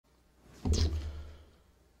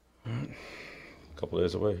couple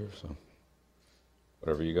days away here, so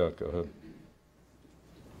whatever you got, go ahead.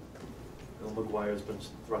 McGuire's been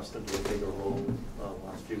thrust into a bigger role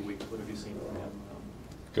last few weeks. What have you seen from him?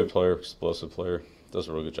 Good player, explosive player. Does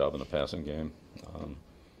a really good job in the passing game.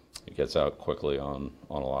 He gets out quickly on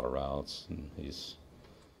a lot of routes, and he's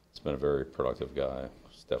been a very productive guy.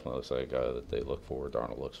 He's definitely looks like a guy that they look for,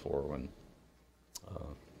 Darnold looks for when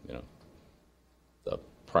you know, the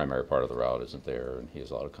primary part of the route isn't there, and he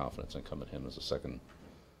has a lot of confidence in coming to him as a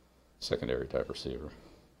secondary type receiver.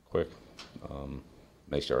 Quick,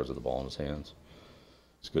 makes yards with the ball in his hands.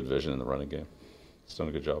 He's good vision in the running game. He's done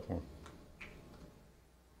a good job for him.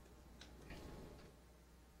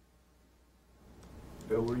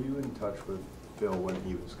 Bill, were you in touch with Bill when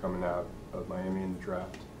he was coming out of Miami in the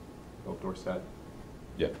draft? Bill Dorsett?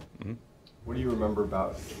 Yeah. Mm-hmm. What do you remember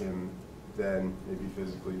about him then, maybe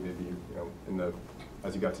physically, maybe,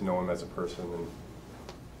 as you got to know him as a person, and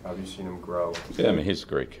how have you seen him grow? Yeah, I mean, he's a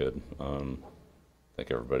great kid. I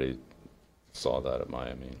think everybody saw that at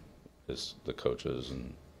Miami. The coaches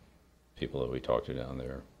and people that we talked to down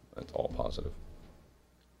there, it's all positive.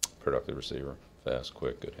 Productive receiver, fast,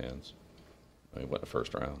 quick, good hands. I mean, he went in the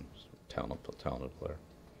first round. He's a talented player.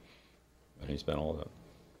 And he's been all that.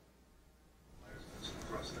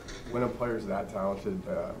 When a player's that talented,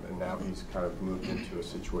 and now he's kind of moved into a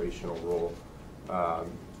situational role,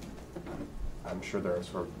 I'm sure there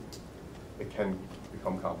are it can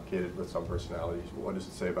become complicated with some personalities. What does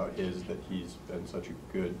it say about his that he's been such a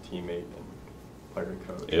good teammate and player and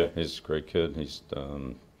coach? Yeah, he's a great kid. He's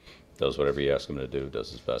does whatever you ask him to do,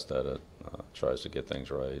 does his best at it, tries to get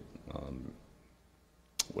things right.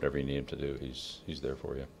 Whatever you need him to do, he's there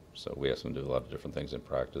for you. So we ask him to do a lot of different things in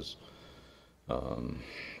practice,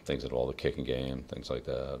 things involve the kicking game, things like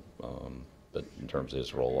that. But in terms of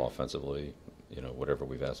his role offensively, whatever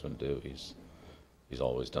we've asked him to do, he's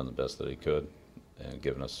always done the best that he could, and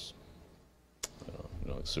given us,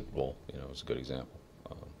 the Super Bowl, is a good example.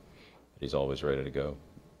 He's always ready to go.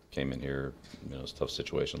 Came in here, it was a tough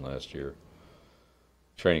situation last year.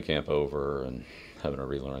 Training camp over and having to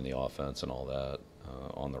relearn the offense and all that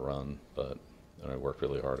on the run, but I worked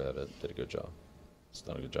really hard at it, did a good job. He's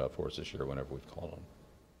done a good job for us this year whenever we've called him.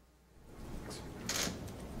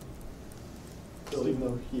 So even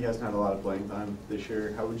though he hasn't had a lot of playing time this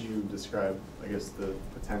year, how would you describe, I guess, the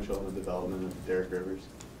potential and the development of Derek Rivers?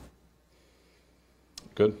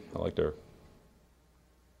 Good. I like Derek.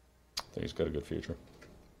 I think he's got a good future.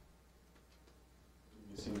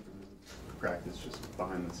 You've seen from his practice just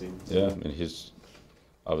behind the scenes. Yeah, I mean, he's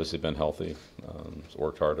obviously been healthy. He's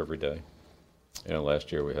worked hard every day.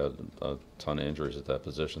 Last year we had a ton of injuries at that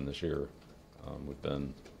position. This year we've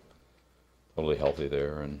been totally healthy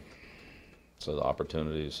there, and so the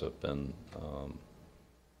opportunities have been,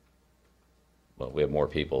 we have more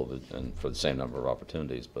people and for the same number of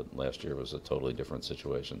opportunities, but last year was a totally different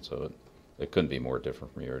situation, so it couldn't be more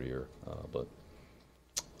different from year to year. But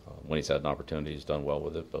when he's had an opportunity, he's done well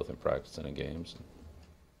with it, both in practice and in games. And,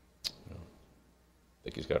 I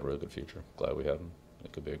think he's got a really good future. Glad we have him. He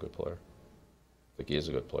could be a good player. I think he is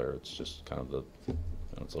a good player. It's just kind of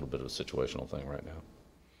it's a little bit of a situational thing right now.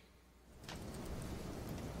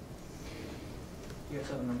 You guys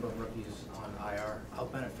have a number of rookies on IR. How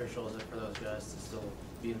beneficial is it for those guys to still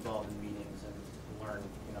be involved in meetings and learn,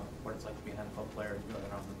 what it's like to be an NFL player and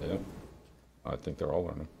they're off the field? Yeah, I think they're all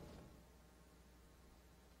learning.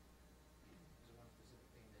 Is there one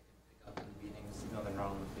specific thing they can pick up in meetings, they're not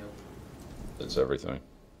on the field? It's everything.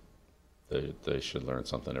 They should learn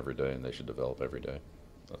something every day, and they should develop every day.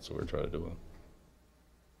 That's what we're trying to do with them.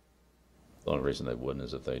 The only reason they wouldn't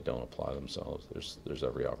is if they don't apply themselves. There's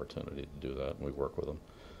every opportunity to do that, and we work with them,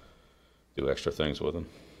 do extra things with them,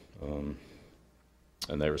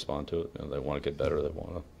 and they respond to it. They want to get better. They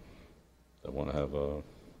want to have a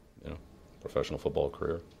professional football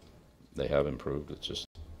career. They have improved. It just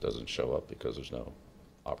doesn't show up because there's no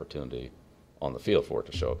opportunity on the field for it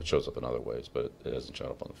to show up. It shows up in other ways, but it hasn't shown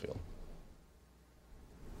up on the field.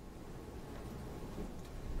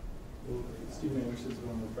 Well, Steve Anderson's been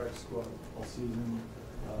on the practice squad all season.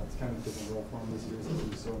 It's kind of a different role for him this year since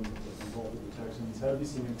he's so involved with the Texans. How have you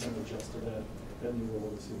seen him kind of adjust to that new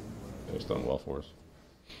role this season? He's done well for us.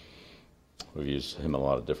 We've used him in a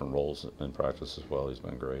lot of different roles in practice as well. He's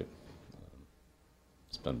been great.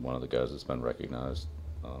 He's been one of the guys that's been recognized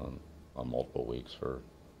on multiple weeks for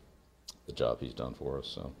the job he's done for us.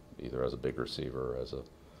 So either as a big receiver or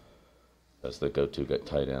as the go-to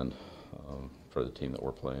tight end for the team that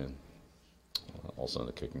we're playing. Also in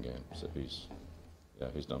the kicking game. So he's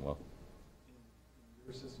done well. In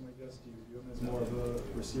your system, I guess, do you view him as more of a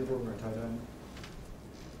receiver or a tight end?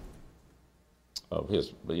 He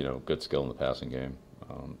has, good skill in the passing game.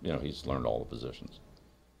 He's learned all the positions.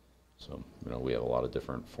 So, we have a lot of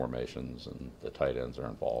different formations, and the tight ends are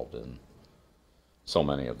involved in so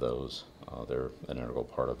many of those. They're an integral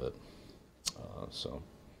part of it. So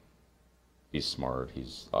he's smart.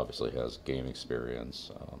 He's obviously has game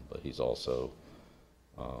experience, but he's also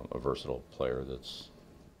a versatile player that's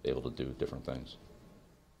able to do different things.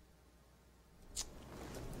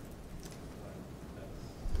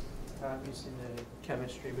 Have you seen the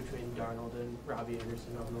chemistry between Darnold and Robbie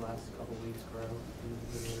Anderson over the last couple of weeks grow in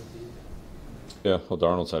the season? Yeah, well,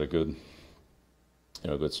 Darnold's had a good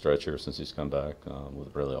stretch here since he's come back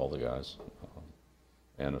with really all the guys.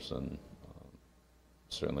 Anderson,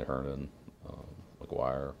 certainly Herndon,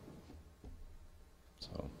 McGuire.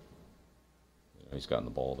 So he's gotten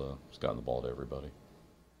the ball to everybody.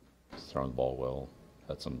 He's thrown the ball well.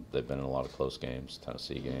 They've been in a lot of close games.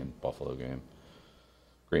 Tennessee game, Buffalo game,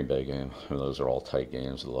 Green Bay game. Those are all tight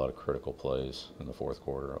games with a lot of critical plays in the fourth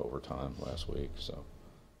quarter, overtime last week. So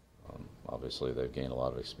obviously they've gained a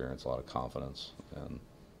lot of experience, a lot of confidence, and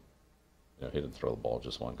he didn't throw the ball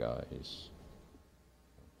just one guy.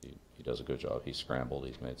 He does a good job. He's scrambled.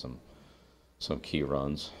 He's made some key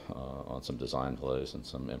runs on some design plays and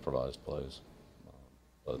some improvised plays.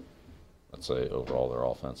 But I'd say overall their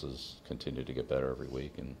offenses continue to get better every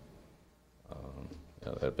week, and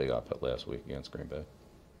they had a big output last week against Green Bay.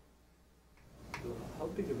 How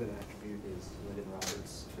big of an attribute is Lyndon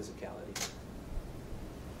Roberts' physicality?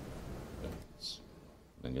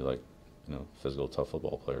 And you like, physical, tough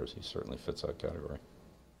football players. He certainly fits that category.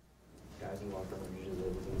 Guys in locker room usually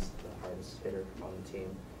labeled him as the hardest hitter on the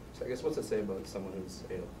team. So I guess what's it say about someone who's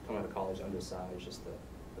coming out of college undersized, just the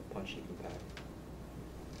punch he can pack?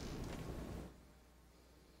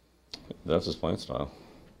 That's his playing style.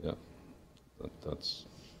 Yeah,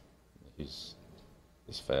 he's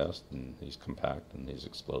fast and he's compact and he's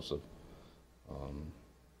explosive.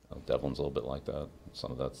 Devlin's a little bit like that.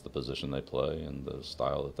 Some of that's the position they play and the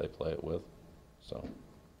style that they play it with. So,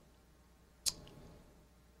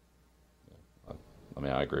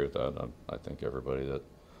 yeah, I agree with that. I think everybody that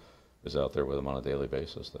is out there with him on a daily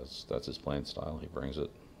basis, that's his playing style. He brings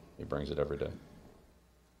it every day.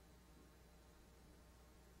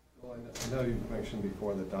 Well, I know you mentioned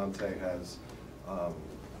before that Dante has a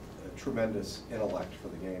tremendous intellect for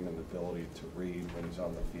the game and the ability to read when he's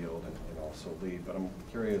on the field and also lead. But I'm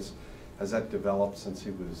curious, has that developed since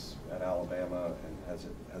he was at Alabama, and has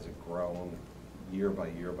it grown year by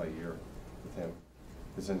year by year with him,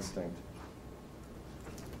 his instinct?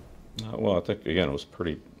 Well, I think again it was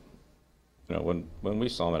pretty. When we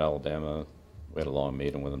saw him at Alabama, we had a long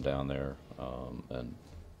meeting with him down there, and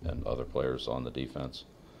other players on the defense.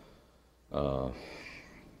 And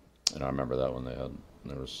I remember that when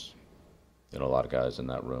there was a lot of guys in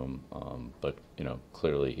that room, but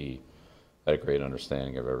clearly he had a great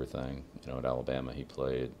understanding of everything. At Alabama he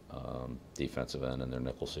played defensive end in their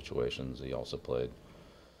nickel situations. He also played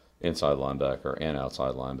inside linebacker and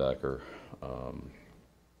outside linebacker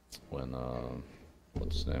when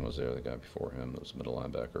what's his name was there, the guy before him that was middle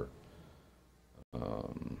linebacker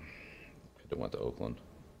that went to Oakland.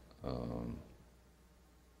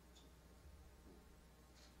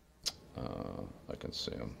 I can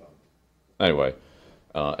see him. Anyway,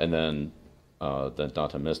 and then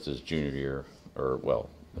Dante missed his junior year,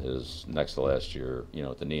 his next to last year,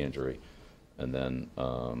 with the knee injury, and then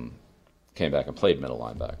came back and played middle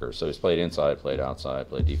linebacker. So he's played inside, played outside,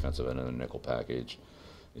 played defensive end in a nickel package.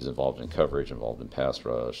 He's involved in coverage, involved in pass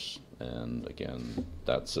rush, and again,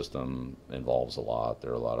 that system involves a lot.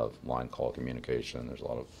 There are a lot of line call communication. There's a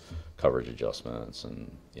lot of coverage adjustments, and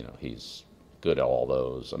he's good at all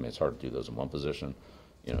those. It's hard to do those in one position.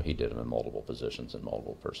 He did them in multiple positions and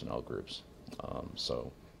multiple personnel groups.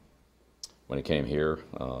 So when he came here,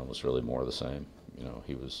 it was really more of the same.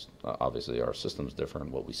 He was obviously our system's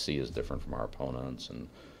different. What we see is different from our opponents and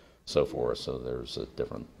so forth. So there's a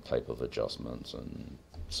different type of adjustments and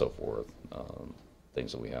so forth,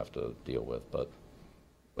 things that we have to deal with. But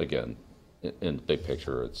again, in the big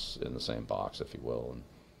picture, it's in the same box, if you will.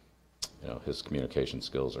 And his communication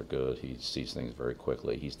skills are good. He sees things very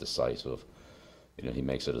quickly. He's decisive. He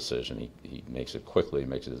makes a decision. He makes it quickly,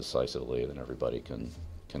 makes it decisively, and then everybody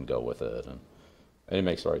can go with it. And he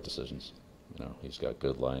makes the right decisions. He's got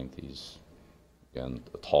good length. He's, again,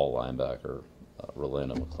 a tall linebacker.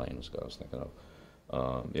 Rolando McClain was the guy I was thinking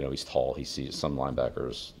of. He's tall. He sees some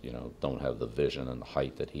linebackers, don't have the vision and the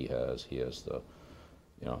height that he has. He has the,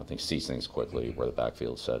 I think sees things quickly where the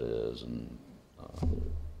backfield set is, and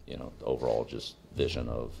the overall just vision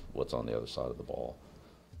of what's on the other side of the ball.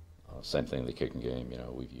 Same thing in the kicking game. You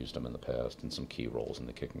know, we've used him in the past in some key roles in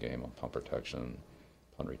the kicking game on punt protection,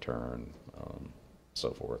 punt return,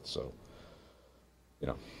 so forth. So, you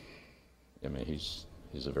know, I mean, he's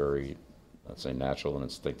a very, I'd say, natural and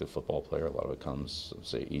instinctive football player. A lot of it comes,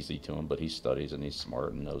 say, easy to him, but he studies and he's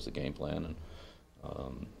smart and knows the game plan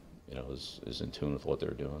and, you know, is in tune with what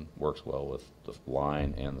they're doing. Works well with the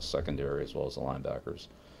line and the secondary as well as the linebackers,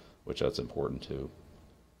 which that's important too.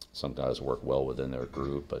 Some guys work well within their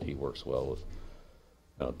group, but he works well with,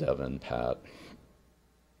 you know, Devin, Pat,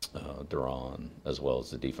 Duran, as well as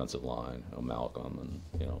the defensive line, you know, Malcolm and,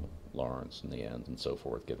 you know, Lawrence in the end and so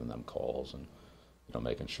forth, giving them calls and, you know,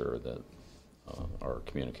 making sure that our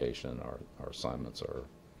communication, our assignments are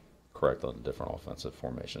correct on the different offensive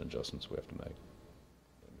formation adjustments we have to make.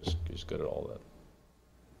 He's good at all that.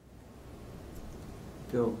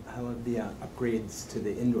 Bill, how have the upgrades to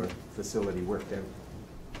the indoor facility worked out?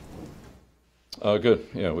 Good.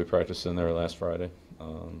 Yeah, we practiced in there last Friday.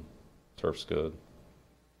 Turf's good.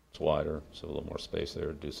 It's wider, so a little more space there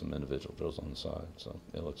to do some individual drills on the side. So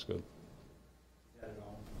it looks good. Does that at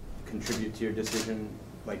all contribute to your decision,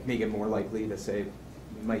 like make it more likely to say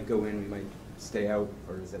we might go in, we might stay out,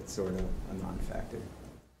 or is that sort of a non-factor?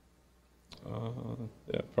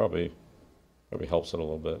 Yeah, probably helps it a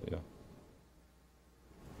little bit. Yeah.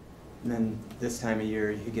 And then this time of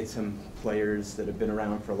year, you get some players that have been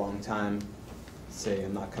around for a long time say,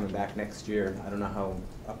 I'm not coming back next year. I don't know how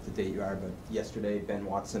up to date you are, but yesterday, Ben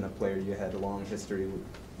Watson, a player you had a long history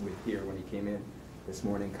with here when he came in. This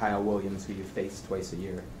morning, Kyle Williams, who you face twice a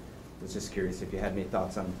year. I was just curious if you had any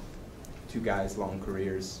thoughts on two guys, long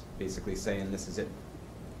careers, basically saying this is it.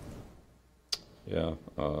 Yeah.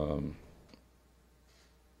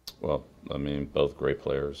 Well, I mean, both great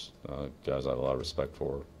players, guys I have a lot of respect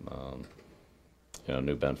for. You know,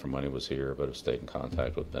 knew Ben from when he was here, but have stayed in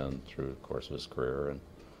contact with Ben through the course of his career. And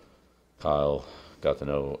Kyle got to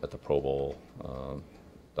know at the Pro Bowl.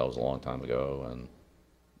 That was a long time ago, and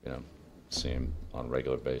you know, see him on a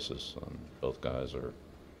regular basis. Both guys are,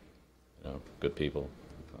 you know, good people.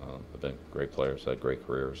 Have been great players, had great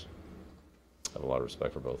careers. I have a lot of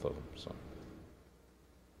respect for both of them. So.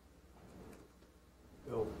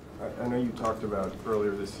 Bill, I know you talked about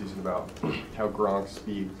earlier this season about how Gronk's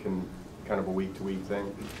speed can kind of a week-to-week thing.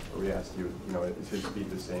 Where we asked you, you know, is his speed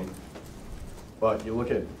the same? But you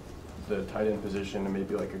look at the tight end position and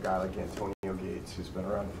maybe like a guy like Antonio Gates, who's been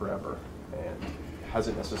around forever and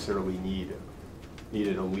hasn't necessarily needed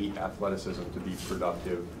elite athleticism to be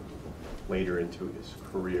productive later into his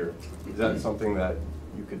career. Is that something that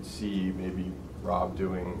you could see maybe Rob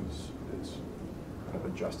doing, is kind of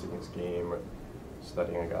adjusting his game or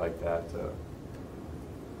studying a guy like that?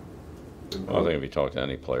 Well, I think if you talk to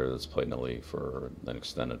any player that's played in the league for an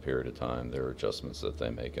extended period of time, there are adjustments that they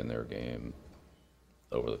make in their game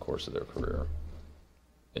over the course of their career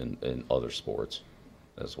in other sports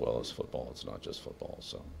as well as football. It's not just football.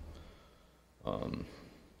 So, and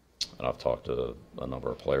I've talked to a number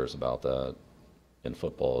of players about that in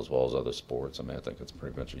football as well as other sports. I mean, I think it's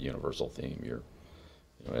pretty much a universal theme. You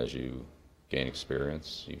know, as you gain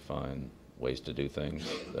experience, you find ways to do things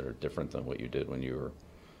that are different than what you did when you were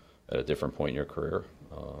at a different point in your career.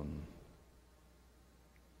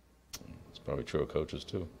 It's probably true of coaches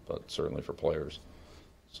too, but certainly for players.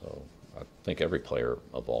 So I think every player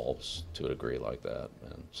evolves to a degree like that,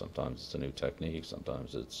 and sometimes it's a new technique,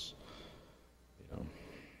 sometimes it's, you know,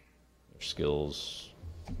 your skills,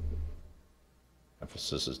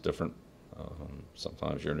 emphasis is different.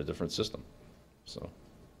 Sometimes you're in a different system. So,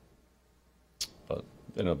 but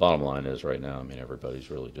you know, the bottom line is right now, I mean, everybody's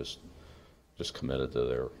really just committed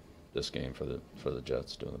to this game for the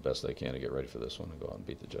Jets, doing the best they can to get ready for this one and go out and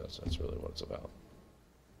beat the Jets. That's really what it's about.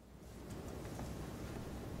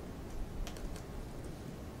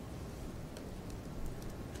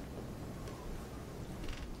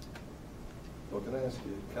 Well, can I ask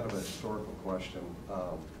you kind of a historical question? I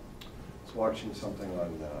was watching something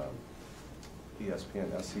on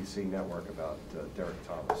ESPN SEC Network about Derek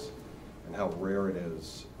Thomas and how rare it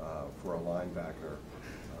is for a linebacker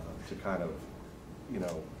to kind of, you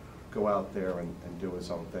know, go out there and do his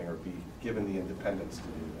own thing or be given the independence to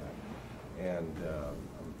do that. And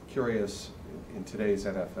I'm curious, in today's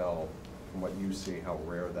NFL, from what you see, how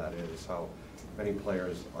rare that is, how many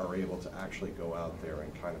players are able to actually go out there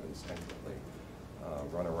and kind of instinctively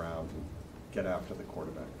run around and get after the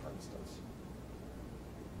quarterback, for instance.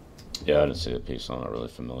 Yeah, I didn't see the piece. I'm not really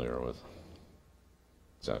familiar with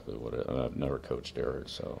exactly what it. I mean, I've never coached Derek,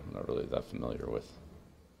 so I'm not really that familiar with,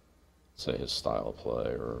 say, his style of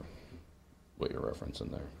play or what you're referencing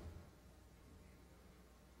there.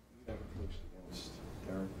 You never coached against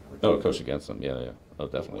Derek? Oh, coach against him, yeah, yeah. Oh,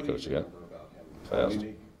 definitely coach against. Fast. Fast.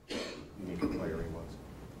 Unique player he was.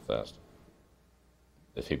 Fast.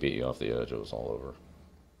 If he beat you off the edge, it was all over.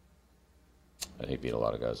 And he beat a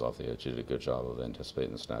lot of guys off the edge. He did a good job of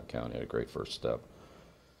anticipating the snap count. He had a great first step.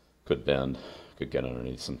 Could bend, could get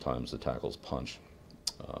underneath sometimes the tackles punch.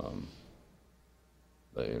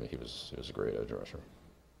 But he was a great edge rusher.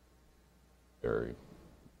 Very,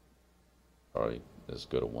 probably as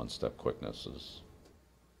good a one-step quickness as,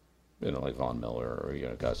 like Von Miller or,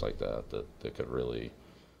 guys like that could really,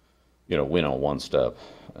 win on one step,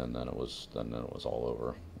 and then it was all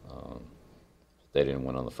over. They didn't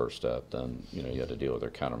win on the first step, then, you had to deal with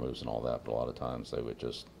their counter moves and all that, but a lot of times they would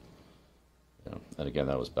just, and again,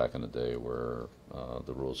 that was back in the day where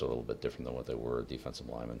the rules are a little bit different than what they were. Defensive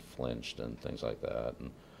linemen flinched and things like that,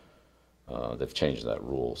 and they've changed that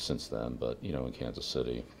rule since then, but, in Kansas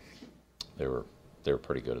City, they were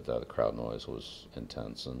pretty good at that. The crowd noise was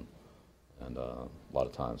intense, and a lot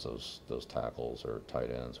of times those tackles or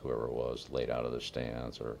tight ends, whoever it was, laid out of their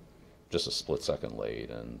stands or just a split second late,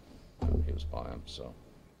 and he was by him. So,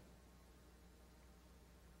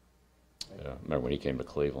 yeah, remember when he came to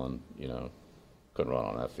Cleveland, couldn't run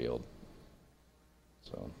on that field.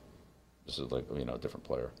 So, this is like, a different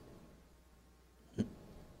player.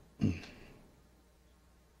 Other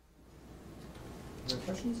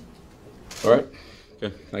questions? All right.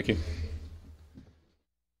 Okay. Thank you.